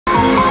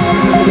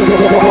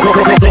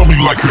Feel me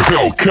like a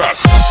Hellcat.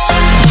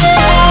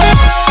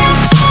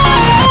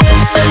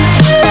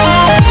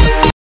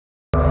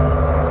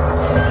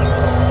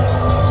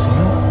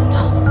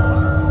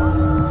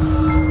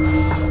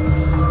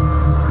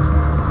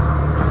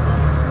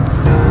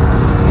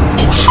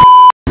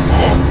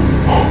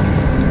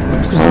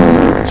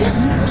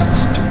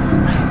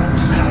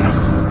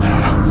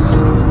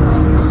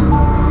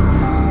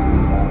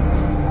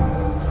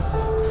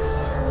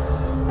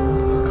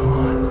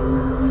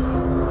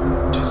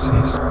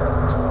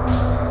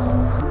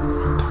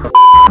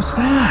 What's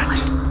that?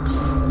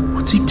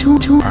 What's he doing?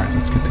 Alright,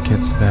 let's get the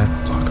kids to bed.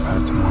 We'll talk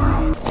about it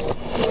tomorrow.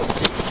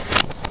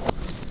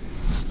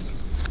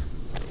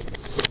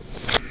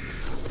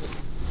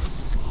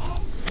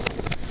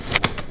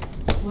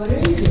 What are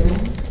you doing?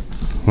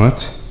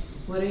 What?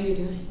 What are you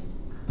doing?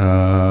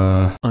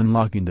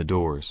 Unlocking the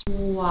doors.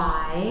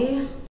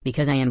 Why?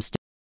 Because I am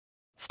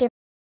stupid.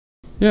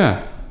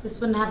 Yeah. This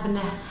wouldn't happen to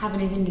have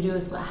anything to do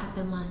with what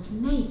happened last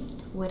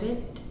night, would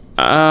it?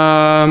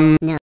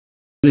 No.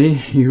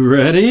 You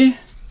ready?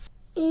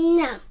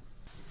 No.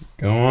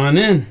 Go on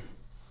in.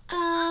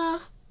 No.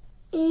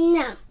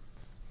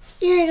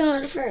 You're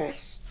going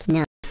first.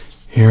 No.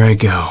 Here I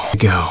go. I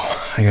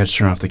gotta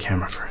turn off the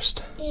camera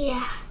first.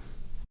 Yeah.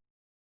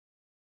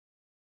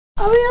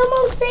 Are we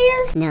almost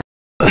there? No.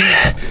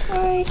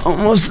 Alright.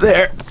 Almost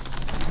there.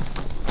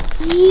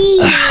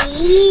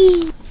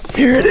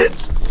 Here it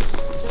is.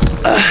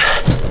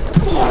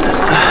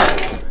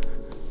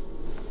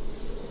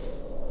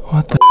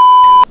 What the?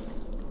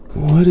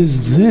 What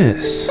is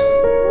this?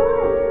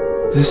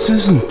 This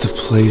isn't the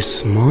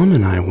place Mom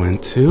and I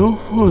went to.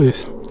 Oh,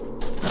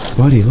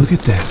 buddy, look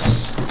at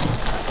this.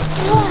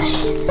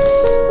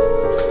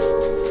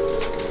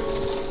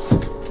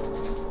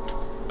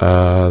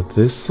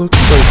 This looks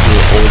like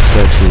your old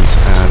bedroom's